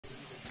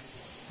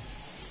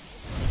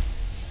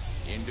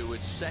into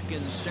its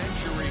second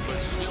century, but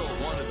still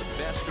one of the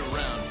best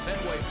around.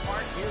 Fenway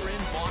Park here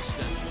in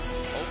Boston.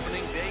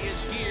 Opening day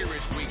is here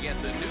as we get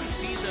the new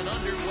season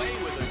underway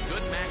with a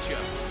good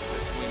matchup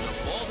between the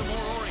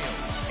Baltimore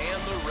Orioles and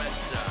the Red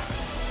Sox.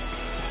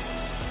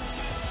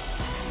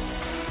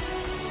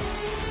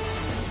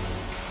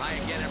 Hi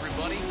again,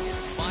 everybody.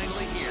 It's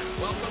finally here.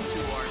 Welcome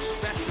to our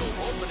special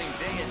opening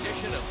day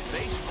edition of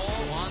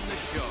Baseball on the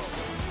Show.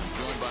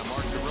 Joined by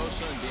Mark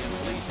DeRosa and Dan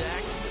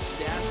Plesac. The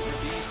stats for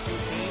these two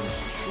teams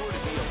sure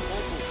to be a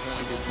focal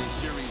point as this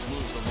series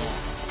moves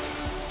along.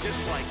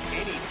 Just like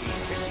any team,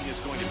 pitching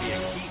is going to be a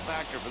key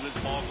factor for this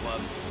ball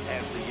club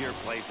as the year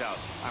plays out.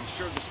 I'm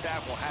sure the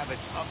staff will have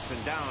its ups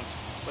and downs,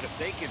 but if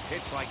they can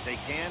pitch like they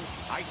can,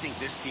 I think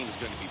this team is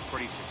going to be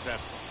pretty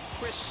successful.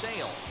 Chris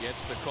Sale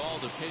gets the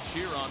call to pitch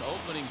here on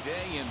opening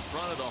day in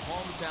front of the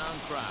hometown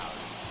crowd.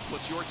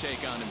 What's your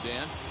take on him,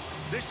 Dan?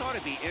 This ought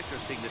to be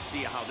interesting to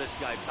see how this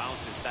guy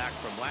bounces back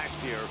from last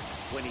year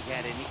when he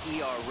had an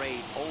ERA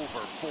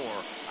over 4.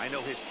 I know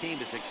his team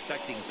is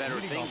expecting better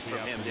things from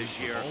him this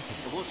year,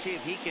 and we'll see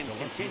if he can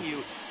continue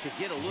to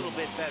get a little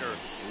bit better,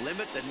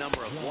 limit the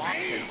number of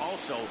walks, and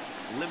also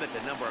limit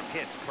the number of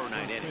hits per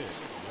 9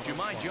 innings.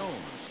 Jahmai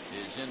Jones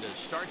is in to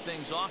start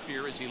things off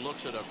here as he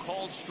looks at a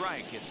called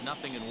strike. It's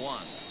 0-1.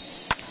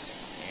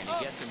 And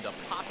he gets him to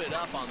pop it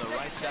up on the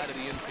right side of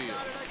the infield.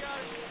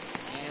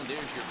 And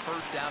there's your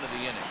first out of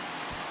the inning.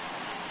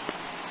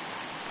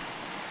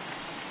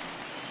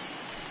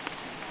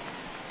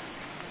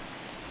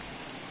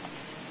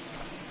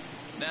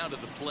 Now to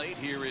the plate,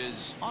 here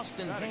is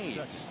Austin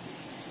Hayes.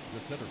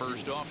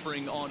 First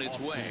offering on its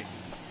way.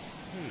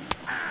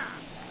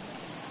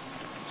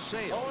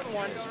 Sale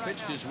has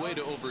pitched his way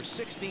to over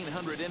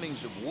 1,600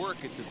 innings of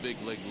work at the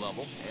big league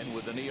level, and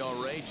with an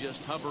ERA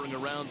just hovering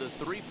around the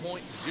 3.00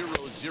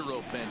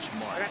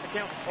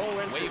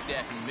 benchmark. Waved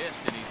at and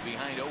missed, and he's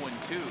behind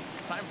 0-2.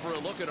 Time for a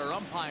look at our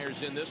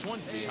umpires in this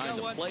one. Behind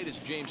the plate is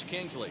James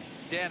Kingsley.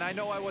 Dan, I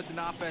know I was an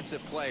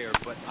offensive player,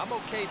 but I'm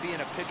okay being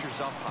a pitcher's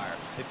umpire.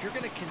 If you're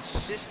going to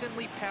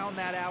consistently pound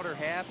that outer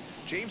half,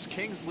 James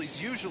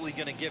Kingsley's usually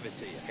going to give it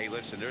to you. Hey,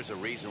 listen, there's a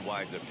reason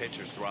why the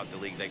pitchers throughout the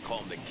league, they call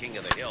him the king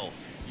of the hill.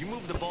 You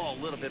move the ball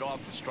a little bit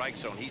off the strike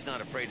zone, he's not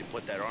afraid to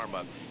put that arm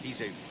up. He's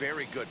a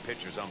very good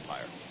pitcher's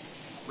umpire.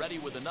 Ready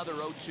with another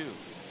 0-2.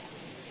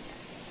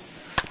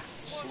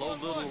 Slow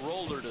little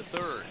roller to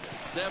third.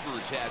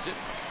 Devers has it.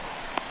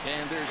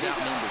 And there's out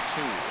number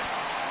 2.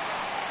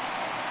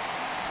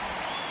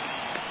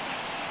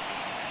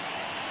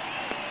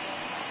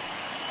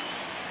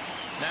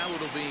 Now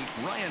it'll be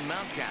Ryan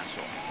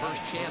Mountcastle.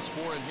 First chance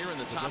for him here in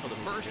the top of the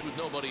first with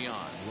nobody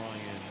on.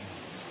 Ryan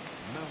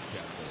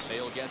Mountcastle.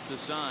 Sale gets the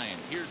sign.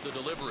 Here's the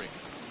delivery.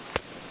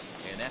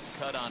 And that's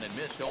cut on and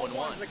missed.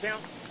 0-1.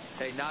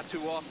 Hey, not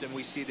too often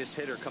we see this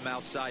hitter come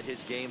outside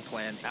his game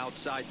plan,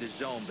 outside the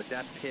zone, but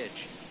that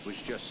pitch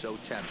was just so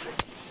tempting.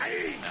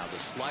 Now the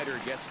slider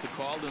gets the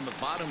call in the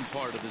bottom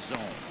part of the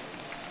zone.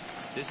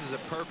 This is a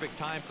perfect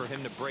time for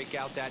him to break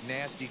out that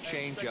nasty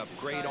changeup.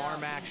 Great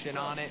arm action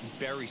on it and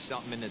bury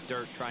something in the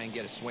dirt. Try and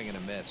get a swing and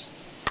a miss.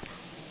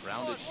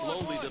 Rounded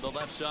slowly to the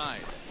left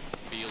side.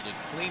 Fielded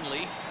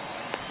cleanly.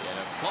 And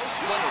a close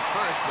one at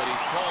first, but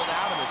he's called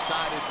out and the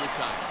side is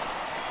retired.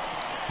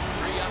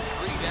 3 up,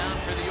 3 down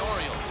for the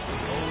Orioles.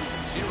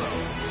 0-0.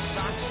 The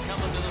Sox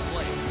coming to the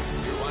plate.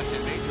 You're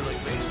watching Major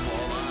League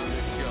Baseball on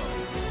this show.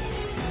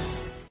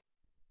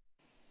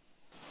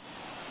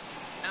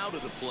 To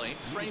the plate,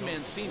 Trey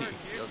Mancini.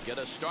 He'll get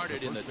us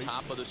started in the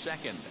top of the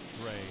second.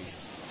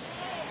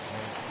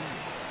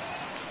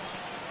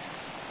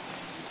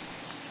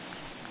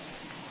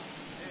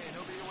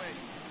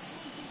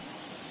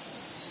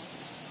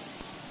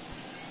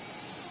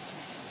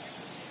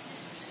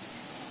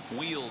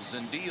 Wheels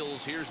and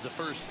deals. Here's the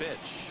first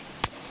pitch.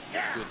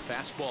 Good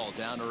fastball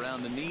down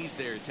around the knees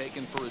there,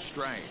 taken for a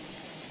strike.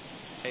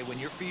 Hey, when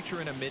you're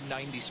featuring a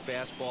mid-90s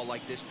fastball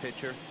like this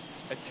pitcher,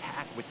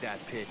 attack with that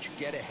pitch,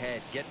 get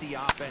ahead, get the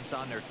offense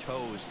on their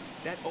toes.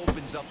 That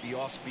opens up the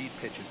off-speed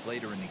pitches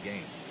later in the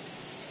game.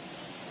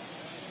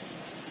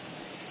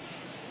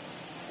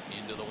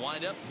 Into the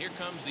windup, here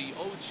comes the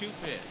 0-2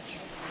 pitch.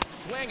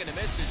 Swing and a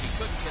miss as he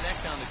couldn't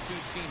connect on the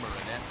two-seamer,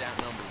 and that's out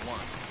number 1.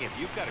 If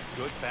you've got a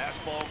good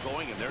fastball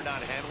going and they're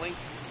not handling,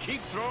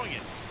 keep throwing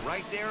it.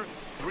 Right there,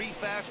 3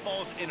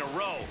 fastballs in a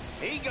row.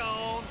 He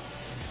gone.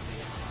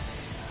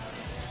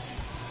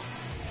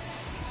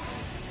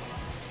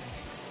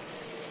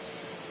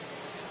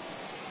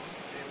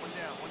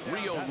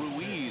 Rio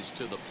Ruiz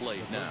to the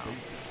plate now.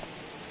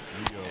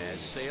 As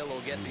Sale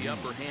will get the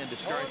upper hand to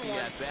start the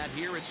at-bat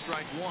here at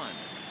strike 1.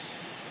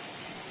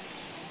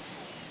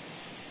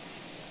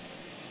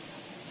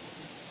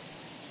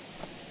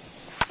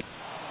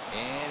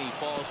 And he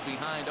falls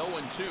behind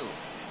 0-2.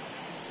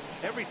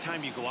 Every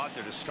time you go out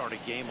there to start a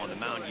game on the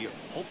mound, you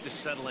hope to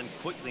settle in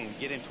quickly and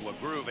get into a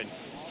groove, and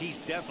he's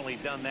definitely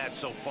done that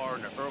so far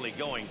in the early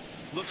going.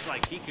 Looks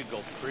like he could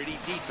go pretty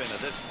deep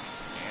into this.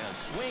 And a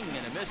swing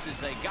and a miss as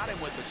they got him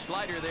with the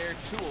slider there,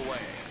 2 away.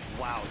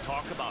 Wow,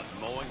 talk about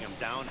mowing him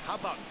down. How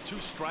about 2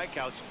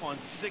 strikeouts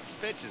on 6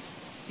 pitches?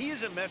 He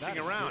isn't messing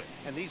around,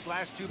 and these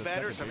last two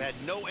batters have had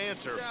no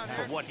answer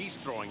for what he's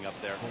throwing up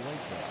there.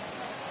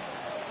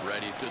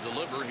 Ready to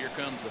deliver. Here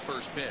comes the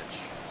first pitch.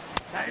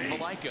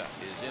 Valaika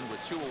is in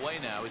with 2 away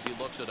now as he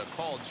looks at a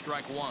called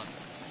strike 1.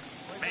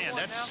 Man,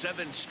 that's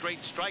 7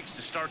 straight strikes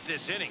to start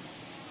this inning.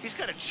 He's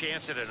got a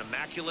chance at an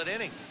immaculate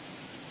inning.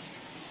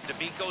 The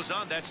beat goes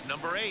on. That's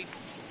number 8.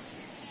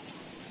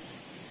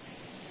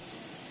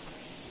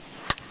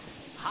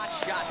 Hot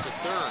shot to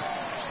third.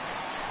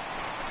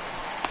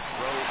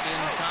 Throw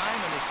in time,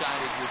 and the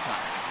side is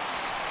retired.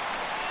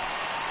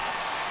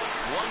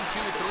 1, 2,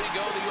 3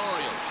 go the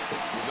Orioles.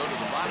 We go to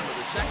the bottom of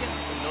the second,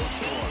 no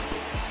score.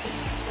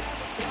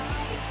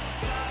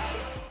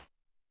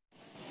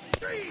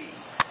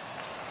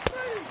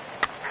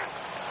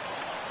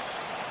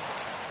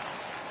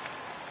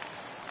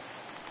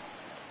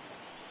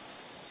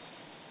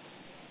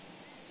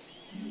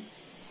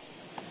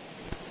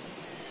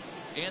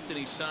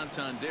 Anthony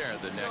Santander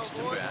the next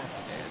to bat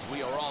as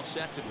we are all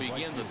set to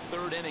begin the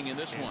 3rd inning in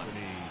this one.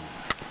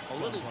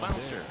 A little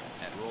bouncer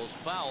and rolls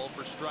foul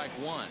for strike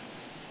 1.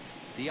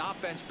 The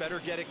offense better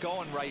get it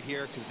going right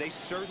here because they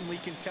certainly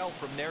can tell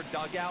from their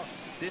dugout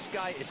this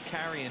guy is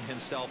carrying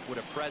himself with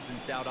a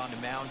presence out on the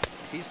mound.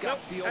 He's got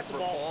feel for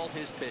all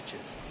his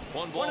pitches.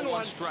 1 ball,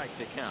 1 strike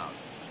to count.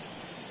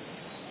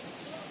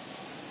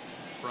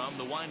 From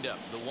the windup,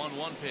 the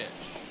 1-1 pitch.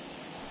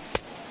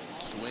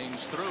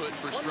 Swings through it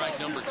for strike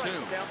number 2.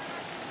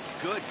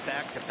 Good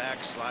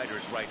back-to-back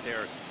sliders right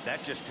there.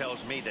 That just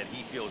tells me that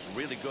he feels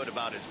really good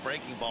about his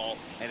breaking ball,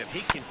 and if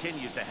he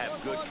continues to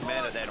have good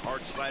command of that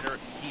hard slider,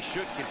 he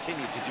should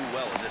continue to do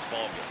well in this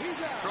ballgame.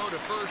 Throw to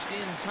first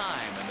in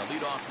time, and the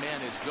leadoff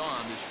man is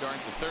gone to start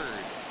the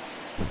 3rd.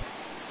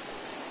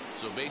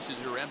 So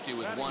bases are empty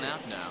with 1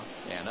 out now.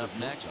 And up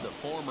next, the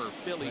former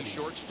Philly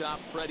shortstop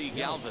Freddie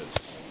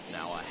Galvis.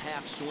 Now a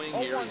half swing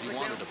here as he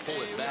wanted to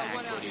pull it back,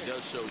 but he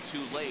does so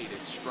too late.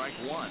 It's strike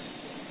 1.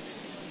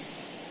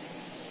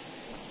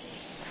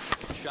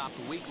 Chopped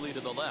weakly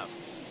to the left.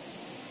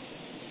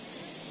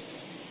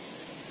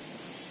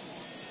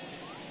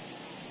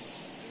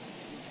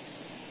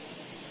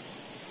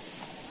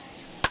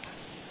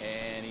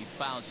 And he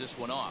fouls this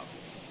one off.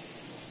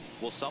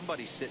 Well,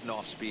 somebody's sitting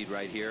off speed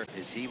right here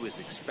as he was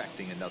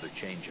expecting another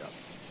changeup.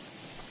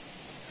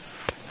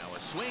 Now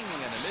a swing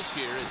and a miss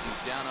here as he's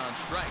down on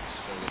strikes.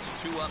 So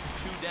it's 2 up,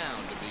 2 down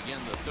to begin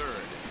the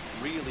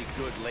 3rd. Really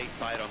good late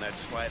bite on that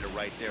slider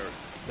right there.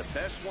 The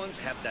best ones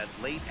have that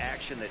late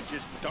action that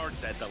just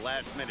darts at the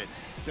last minute.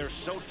 They're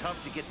so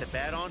tough to get the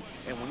bat on,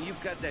 and when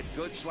you've got that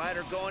good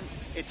slider going,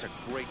 it's a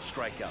great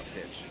strikeout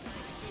pitch.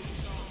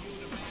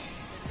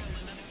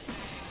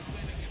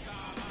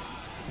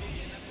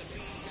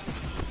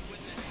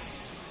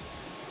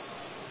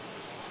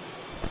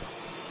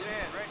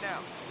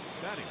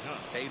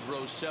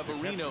 Pedro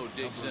Severino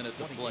digs in at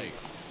the plate.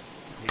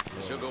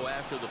 She'll go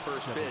after the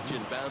first pitch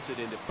and bounce it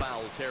into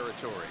foul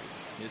territory.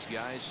 This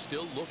guy's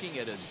still looking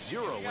at a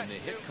 0 in the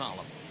hit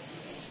column.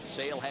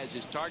 Sale has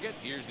his target.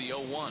 Here's the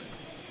 0-1.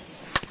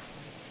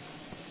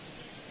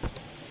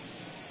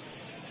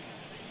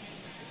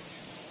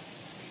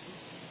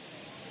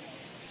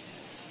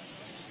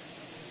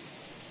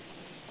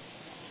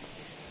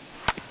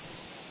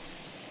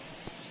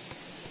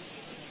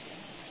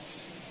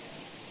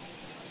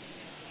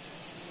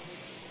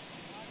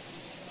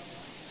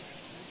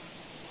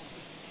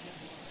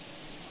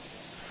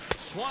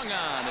 Swung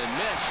on and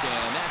missed,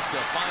 and that's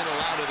the final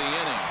out of the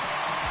inning.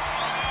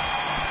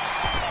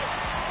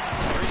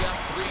 3 up,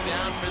 3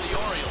 down for the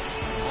Orioles.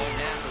 Home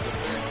half of the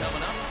 3rd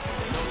coming up.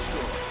 No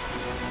score.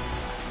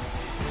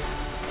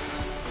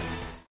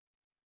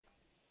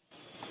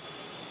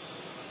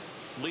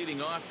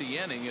 Leading off the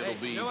inning, it'll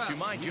be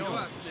Jahmai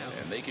Jones,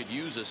 and they could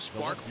use a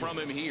spark from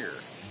him here.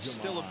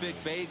 Still a big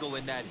bagel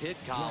in that hit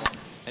column,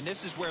 and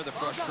this is where the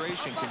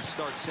frustration can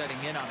start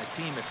setting in on a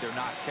team if they're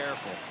not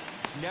careful.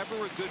 It's never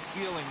a good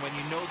feeling when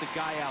you know the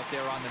guy out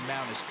there on the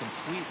mound is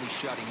completely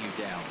shutting you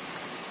down.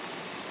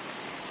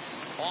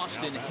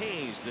 Austin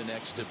Hayes the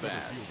next to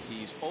bat.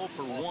 He's 0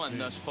 for 1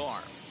 thus far.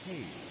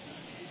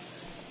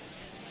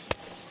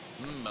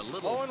 A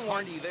little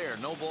tardy there.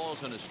 No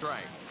balls and a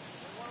strike.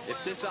 If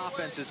this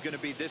offense is going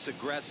to be this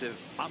aggressive,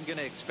 I'm going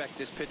to expect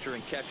this pitcher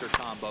and catcher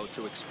combo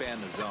to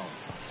expand the zone.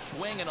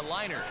 Swing and a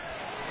liner.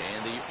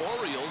 And the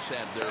Orioles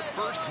have their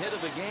first hit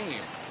of the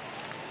game.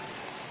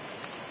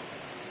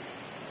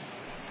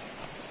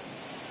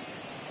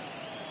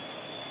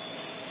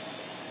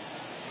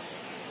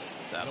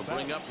 That'll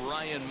bring up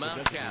Ryan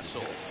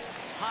Mountcastle.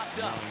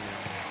 Popped up.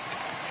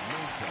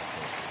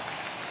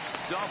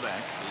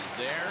 Dalbec is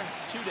there.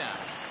 2 down.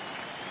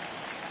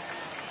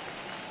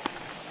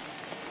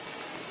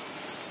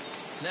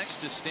 Next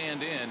to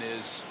stand in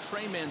is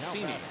Trey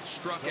Mancini.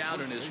 Struck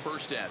out in his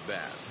first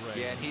at-bat.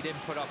 Yeah, and he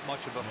didn't put up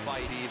much of a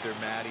fight either,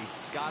 Matty.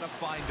 Got to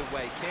find a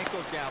way. Can't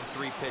go down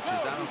 3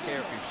 pitches. I don't care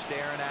if you're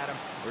staring at him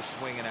or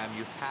swinging at him.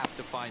 You have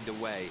to find a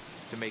way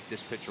to make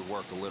this pitcher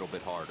work a little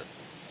bit harder.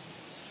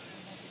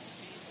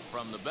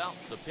 From the belt,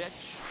 the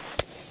pitch.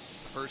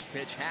 First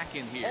pitch hack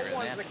in here,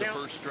 and that's the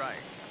first strike.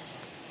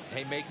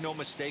 Hey, make no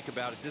mistake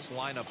about it. This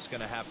lineup's going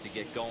to have to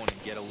get going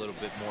and get a little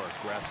bit more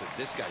aggressive.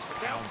 This guy's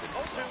pounding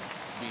the zone.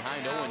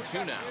 Behind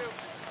 0-2 now.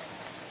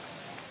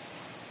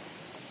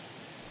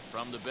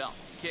 From the belt,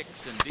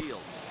 kicks and deals.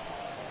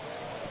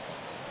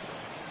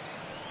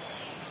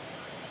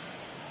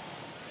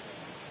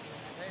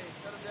 Hey,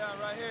 shut him down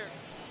right here.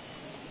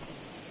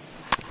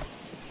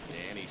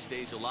 And he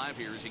stays alive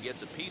here as he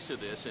gets a piece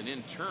of this, and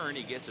in turn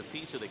he gets a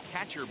piece of the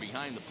catcher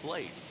behind the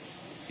plate.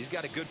 He's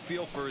got a good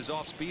feel for his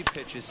off-speed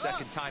pitches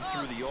second time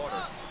through the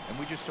order, and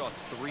we just saw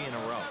 3 in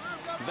a row.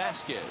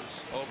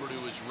 Vasquez over to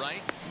his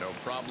right. No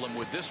problem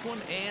with this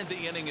one, and the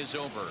inning is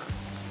over.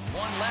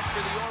 1 left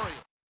for the Orioles.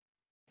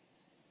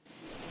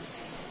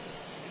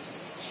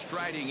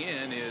 Striding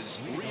in is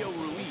Rio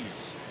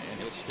Ruiz, and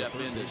he'll step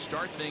in to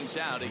start things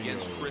out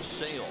against Chris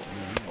Sale.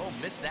 Oh,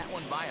 missed that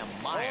one by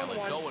a mile.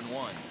 It's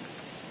 0-1.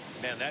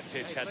 Man, that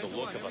pitch had the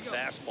look of a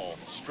fastball.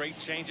 Straight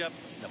changeup,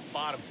 the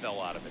bottom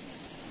fell out of it.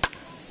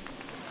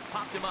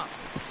 Popped him up.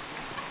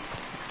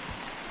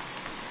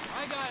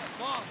 I got it.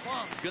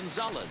 Long.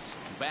 Gonzalez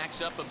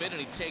backs up a bit, and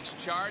he takes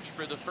charge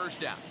for the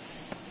first out.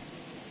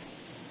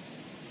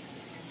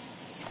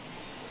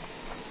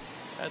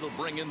 That'll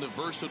bring in the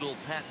versatile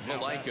Pat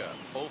Valaika.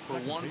 0 for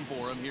 1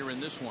 for him here in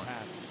this one.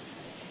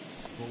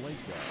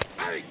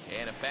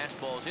 And a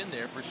fastball's in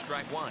there for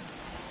strike 1.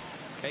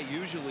 Hey,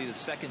 usually the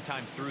second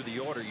time through the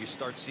order, you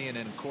start seeing an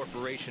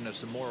incorporation of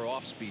some more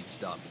off-speed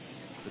stuff.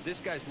 But this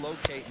guy's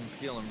locating,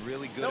 feeling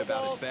really good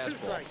about his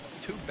fastball.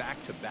 2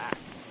 back-to-back.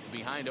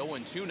 Behind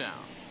 0-2 now.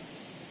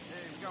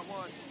 Hey, we got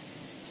 1.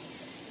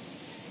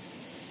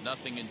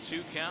 Nothing in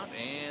 2 count,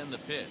 and the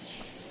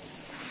pitch.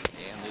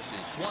 And this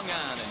is swung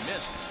on and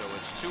missed, so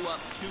it's 2 up,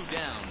 2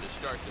 down to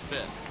start the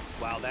 5th.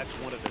 Wow, that's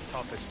one of the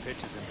toughest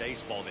pitches in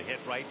baseball to hit,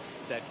 right?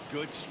 That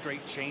good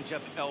straight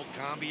changeup, El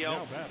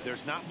Cambio.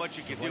 There's not much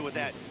you can do with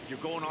that. You're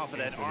going off of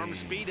that arm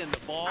speed, and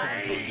the ball,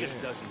 it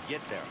just doesn't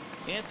get there.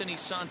 Anthony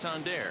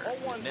Santander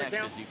is next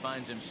as he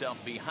finds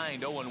himself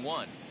behind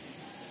 0-1.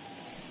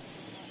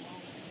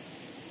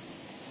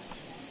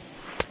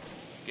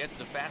 Gets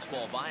the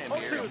fastball by him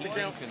here. He's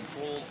in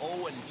control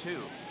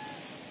 0-2.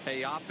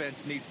 Hey,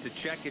 offense needs to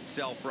check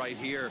itself right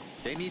here.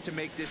 They need to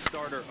make this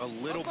starter a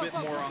little bit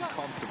more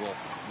uncomfortable.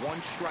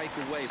 1 strike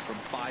away from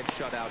 5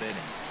 shutout innings.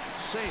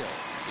 Sale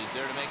is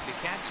there to make the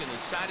catch, and the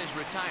side is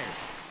retired.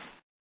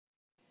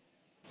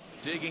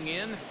 Digging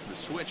in, the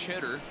switch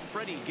hitter,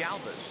 Freddie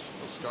Galvis,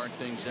 will start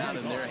things out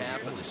in their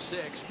half of the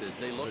 6th as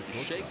they look to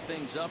shake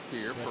things up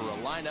here for a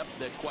lineup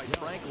that, quite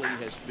frankly,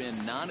 has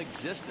been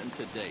non-existent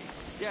to date.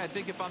 Yeah, I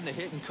think if I'm the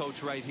hitting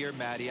coach right here,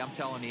 Matty, I'm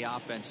telling the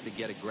offense to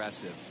get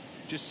aggressive.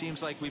 Just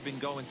seems like we've been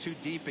going too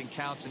deep in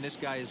counts, and this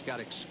guy has got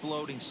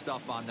exploding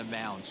stuff on the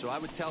mound. So I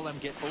would tell them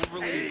get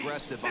overly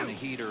aggressive on the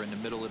heater in the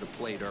middle of the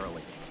plate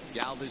early.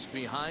 Galvis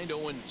behind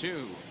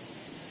 0-2.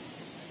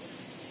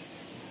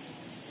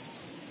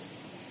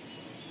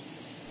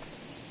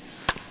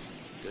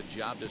 Good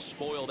job to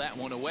spoil that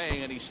one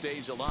away, and he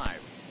stays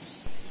alive.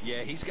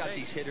 Yeah, he's got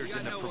these hitters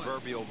in the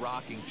proverbial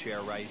rocking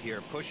chair right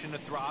here, pushing the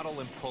throttle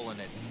and pulling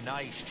it.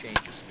 Nice change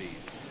of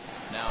speeds.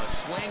 Now a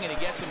swing, and he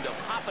gets him to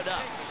pop it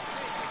up.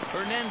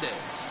 Hernandez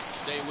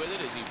stay with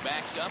it as he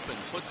backs up and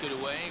puts it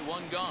away.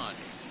 1 gone.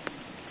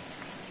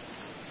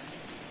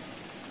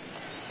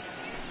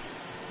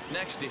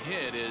 Next to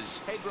hit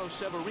is Pedro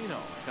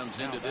Severino. Comes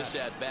into this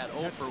at bat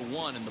 0 for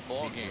 1 in the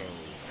ball game.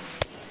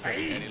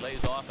 And he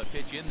lays off a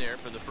pitch in there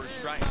for the first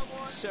strike.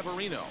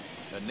 Severino,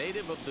 a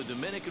native of the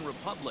Dominican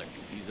Republic.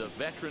 He's a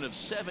veteran of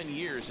 7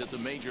 years at the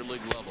major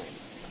league level.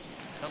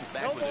 Comes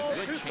back with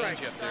a good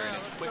changeup there, and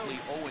it's quickly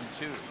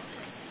 0-2.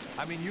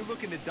 I mean, you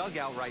look in the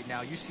dugout right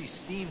now, you see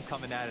steam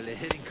coming out of the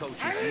hitting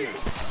coach's ears.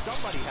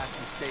 Somebody has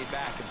to stay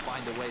back and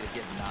find a way to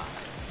get knocked.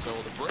 So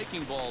the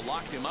breaking ball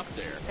locked him up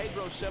there.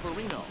 Pedro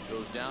Severino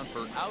goes down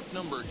for out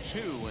number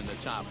 2 in the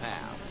top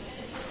half.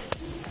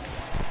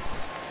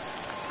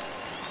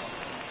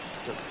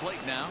 To the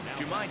plate now,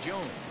 Jahmai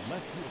Jones.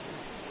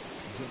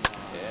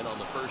 And on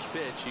the first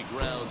pitch, he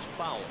grounds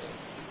foul.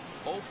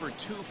 0 for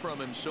 2 from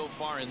him so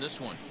far in this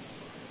one.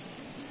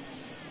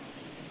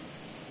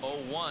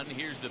 0-1,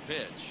 here's the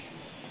pitch.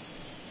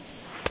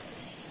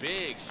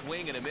 Big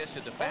swing and a miss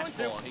at the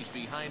fastball, and he's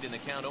behind in the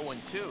count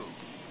 0-2.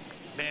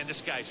 Man,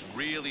 this guy's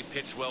really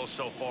pitched well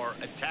so far,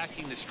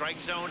 attacking the strike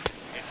zone.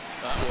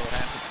 We'll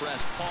have to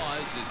press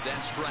pause as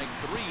that strike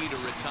 3 to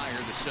retire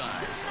the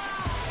side.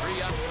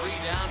 3 up, 3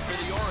 down for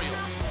the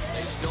Orioles.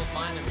 They still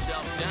find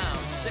themselves down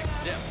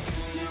 6-0.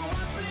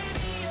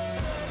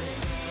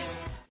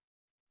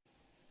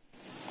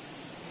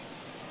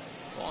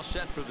 All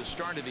set for the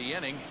start of the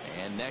inning,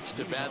 and next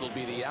to bat will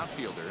be the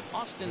outfielder,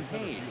 Austin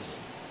Hayes.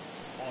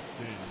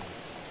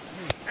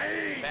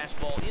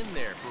 Fastball in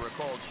there for a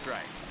called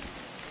strike.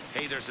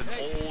 Hey, there's an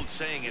old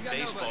saying in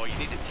baseball, you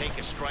need to take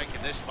a strike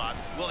in this spot.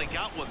 Well, he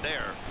got one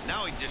there.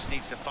 Now he just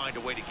needs to find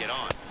a way to get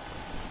on.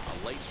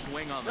 A late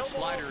swing on the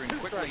slider, and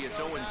quickly it's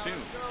 0-2.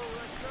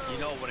 You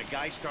know, when a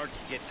guy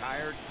starts to get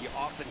tired, you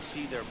often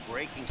see their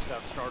breaking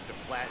stuff start to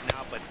flatten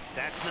out, but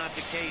that's not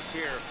the case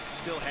here.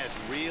 Still has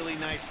really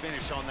nice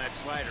finish on that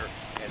slider,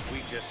 as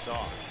we just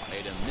saw.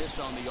 Made a miss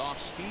on the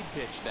off-speed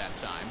pitch that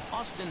time.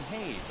 Austin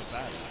Hayes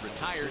is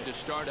retired to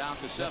start out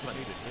the 7th.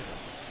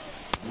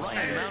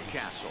 Ryan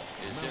Mountcastle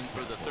is in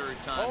for the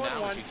 3rd time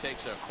now as he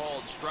takes a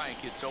called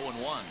strike. It's 0-1.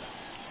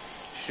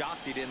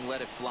 Shocked he didn't let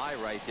it fly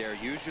right there.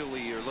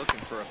 Usually you're looking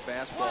for a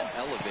fastball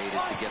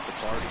elevated to get the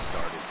party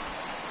started.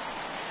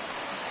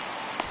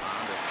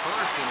 On to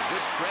first, and a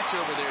good stretch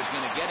over there is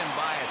going to get him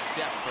by a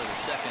step for the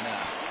 2nd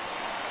out.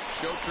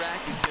 Show track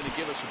is going to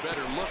give us a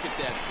better look at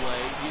that play.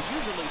 You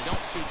usually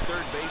don't see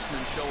third basemen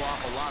show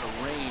off a lot of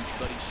range,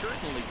 but he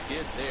certainly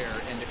did there.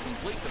 And to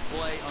complete the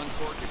play,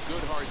 uncorked a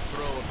good hard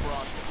throw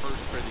across the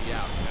first for the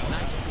out.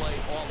 Nice play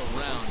all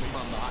around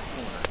from the hot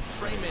corner.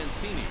 Trey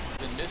Mancini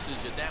and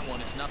misses at that one.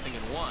 It's 0-1.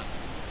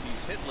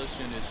 He's hitless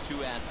in his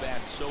 2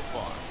 at-bats so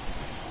far.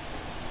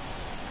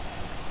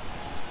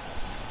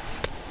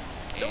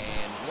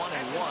 And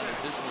 1-1 as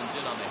this one's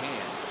in on the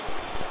hands.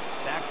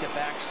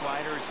 Back-to-back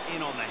sliders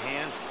in on the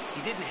hands.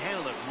 He didn't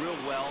handle it real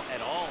well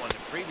at all on the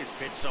previous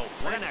pitch, so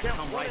why not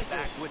come right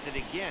back with it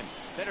again?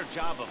 Better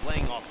job of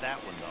laying off that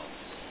one, though.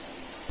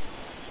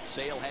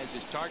 Sale has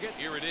his target.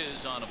 Here it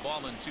is on a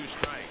ball and 2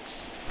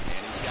 strikes.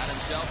 And he's got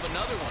himself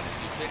another one as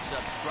he picks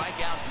up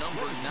strikeout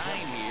number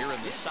 9 here,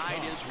 and the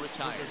side is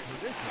retired.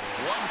 1, 2,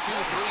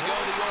 3 go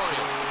the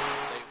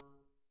Orioles.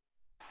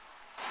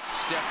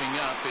 Stepping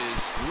up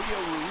is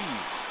Rio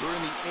Ruiz. We're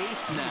in the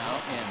 8th now,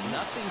 and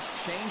nothing's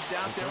changed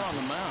out there on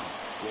the mound.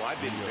 Well,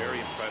 I've been very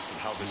impressed with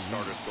how this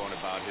starter's going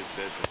about his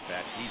business,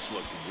 Matt. He's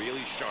looked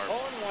really sharp,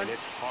 and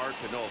it's hard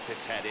to know if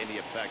it's had any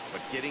effect.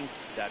 But getting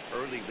that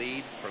early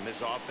lead from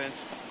his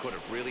offense could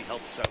have really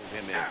helped settle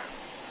him in.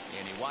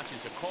 And he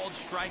watches a called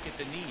strike at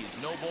the knees.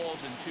 No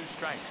balls and 2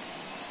 strikes.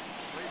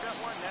 He's got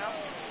 1 now.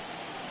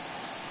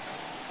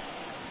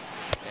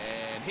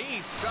 And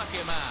he struck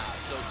him out.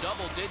 So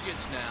double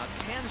digits now.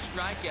 10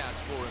 strikeouts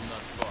for him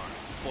thus far.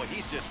 Boy,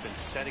 he's just been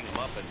setting him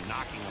up and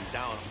knocking him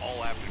down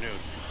all afternoon.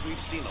 We've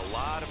seen a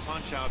lot of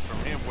punch-outs from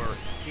him where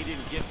he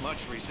didn't get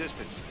much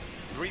resistance.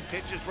 3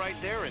 pitches right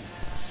there, and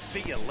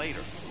see you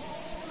later.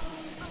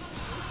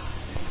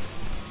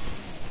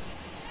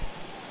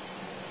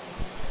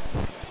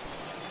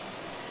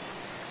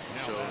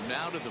 So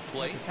now to the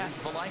plate,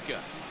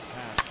 Valaika.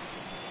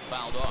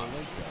 Fouled off.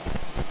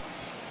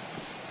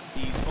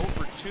 He's 0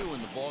 for 2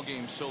 in the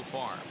ballgame so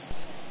far.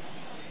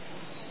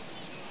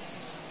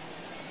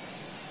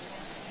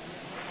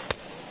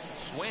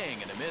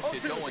 Swing and a miss.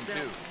 It's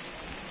 0-2.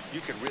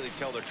 You can really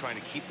tell they're trying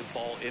to keep the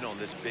ball in on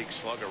this big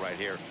slugger right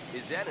here.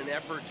 Is that an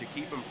effort to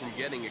keep him from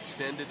getting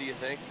extended, do you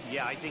think?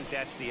 Yeah, I think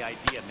that's the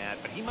idea,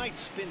 Matt. But he might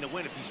spin to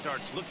win if he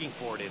starts looking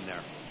for it in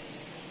there.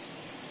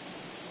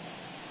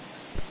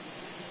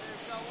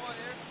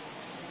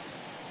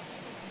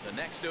 The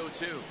next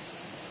 0-2.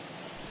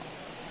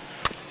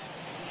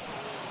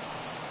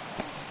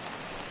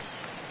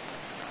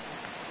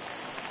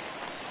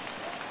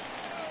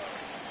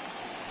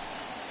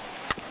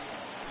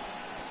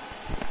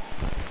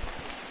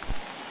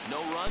 No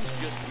runs,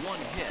 just 1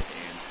 hit,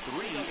 and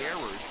 3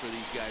 errors for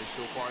these guys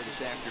so far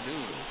this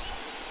afternoon.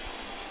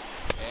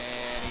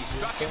 And he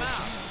struck him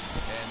out.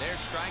 And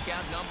there's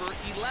strikeout number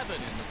 11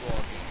 in the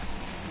ballgame.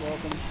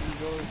 Welcome,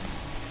 enjoy.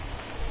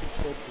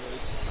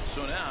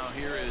 So now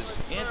here is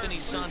Anthony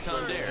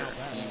Santander.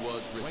 He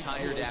was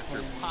retired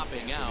after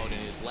popping out in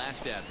his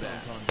last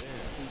at-bat.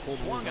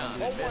 Swung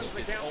on and missed.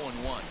 It's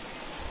 0-1.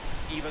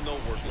 Even though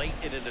we're late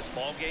into this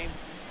ball game,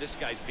 this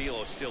guy's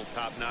velo is still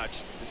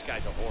top-notch. This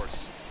guy's a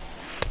horse.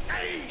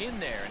 In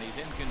there, and he's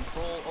in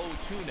control.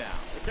 0-2 now.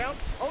 The count,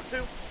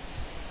 0-2.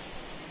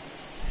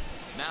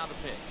 Now the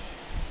pitch.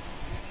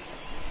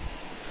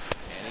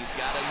 And he's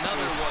got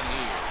another one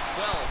here.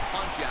 12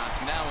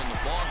 punch-outs now in the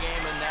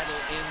ballgame, and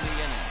that'll end the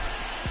inning.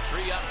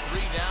 3 up,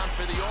 3 down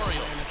for the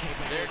Orioles.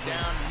 They're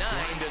down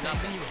 9-0.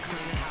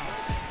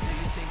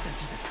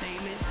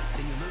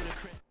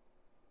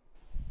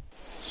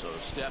 So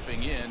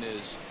stepping in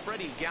is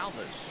Freddie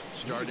Galvis,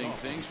 starting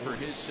things for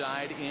his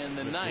side in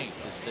the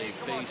 9th as they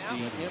face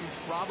the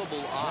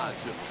improbable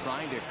odds of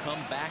trying to come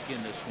back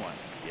in this one.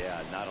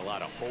 Yeah, not a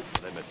lot of hope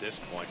for them at this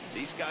point.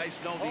 These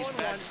guys know these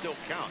bats still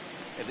count,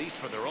 at least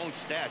for their own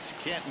stats. You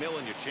can't mill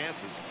in your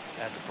chances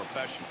as a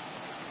professional.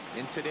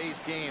 In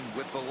today's game,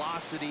 with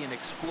velocity and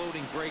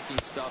exploding breaking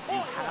stuff,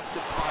 you have to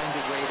find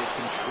a way to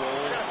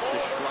control the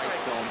strike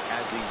zone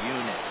as a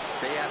unit.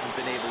 They haven't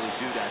been able to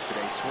do that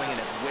today, swinging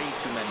at way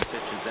too many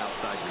pitches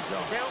outside the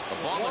zone. A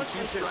ball and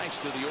 2 strikes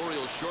to the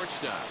Orioles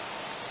shortstop.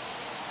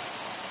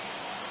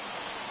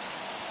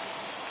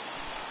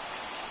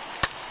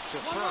 To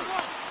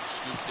first,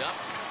 scooped up,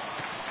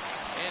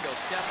 and he'll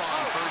step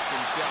on first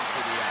himself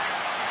for the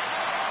out.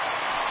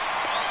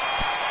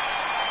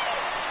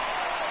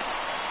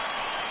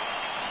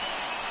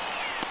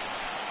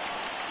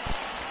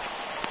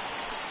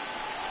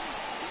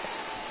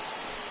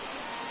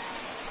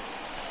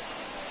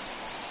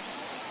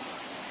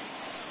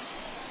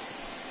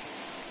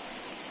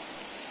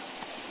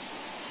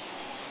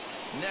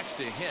 Next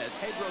to hit,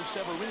 Pedro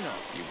Severino.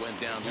 He went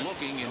down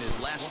looking in his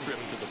last trip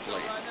to the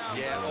plate.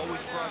 Yeah,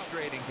 always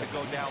frustrating to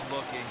go down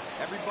looking.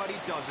 Everybody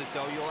does it,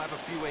 though. You'll have a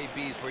few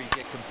ABs where you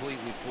get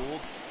completely fooled.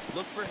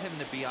 Look for him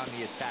to be on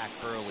the attack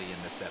early in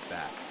the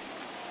at-bat.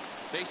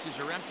 Bases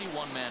are empty,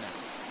 one man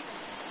out.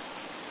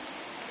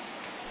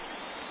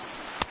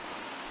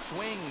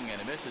 Swing and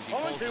a miss as he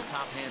pulls the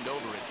top hand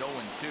over. It's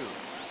 0-2.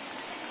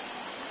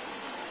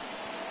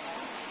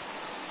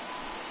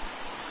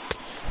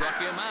 Struck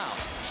him out.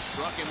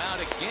 Struck him out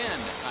again,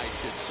 I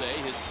should say.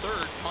 His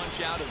third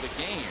punch out of the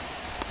game.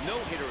 No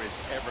hitter is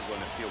ever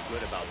going to feel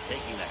good about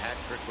taking the hat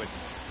trick with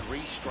 3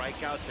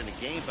 strikeouts in a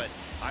game, but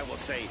I will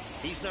say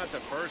he's not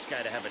the first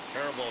guy to have a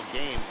terrible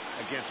game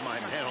against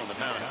my man on the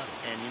mound.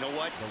 And you know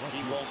what?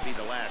 He won't be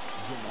the last.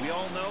 We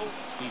all know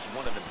he's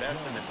one of the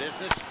best in the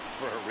business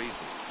for a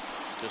reason.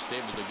 Just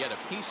able to get a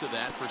piece of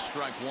that for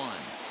strike 1.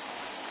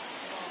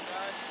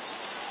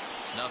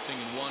 Nothing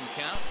in 1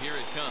 count. Here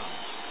it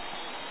comes.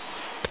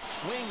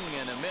 Swing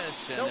and a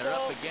miss, and they're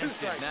up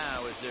against it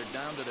now as they're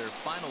down to their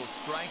final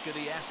strike of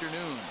the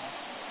afternoon.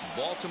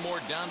 Baltimore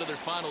down to their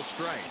final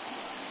strike.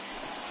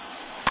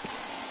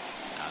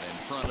 Out in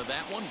front of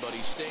that one, but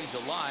he stays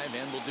alive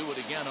and will do it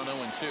again on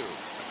 0-2.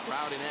 A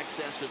crowd in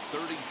excess of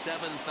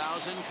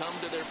 37,000 come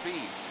to their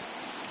feet.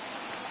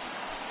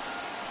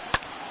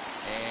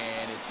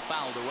 And it's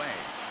fouled away.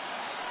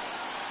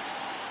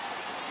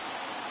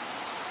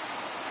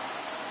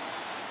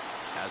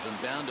 Has them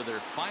down to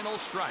their final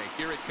strike.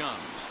 Here it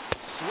comes.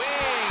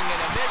 Swing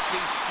and a miss.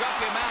 He struck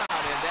him out,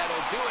 and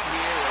that'll do it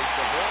here as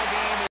the ball game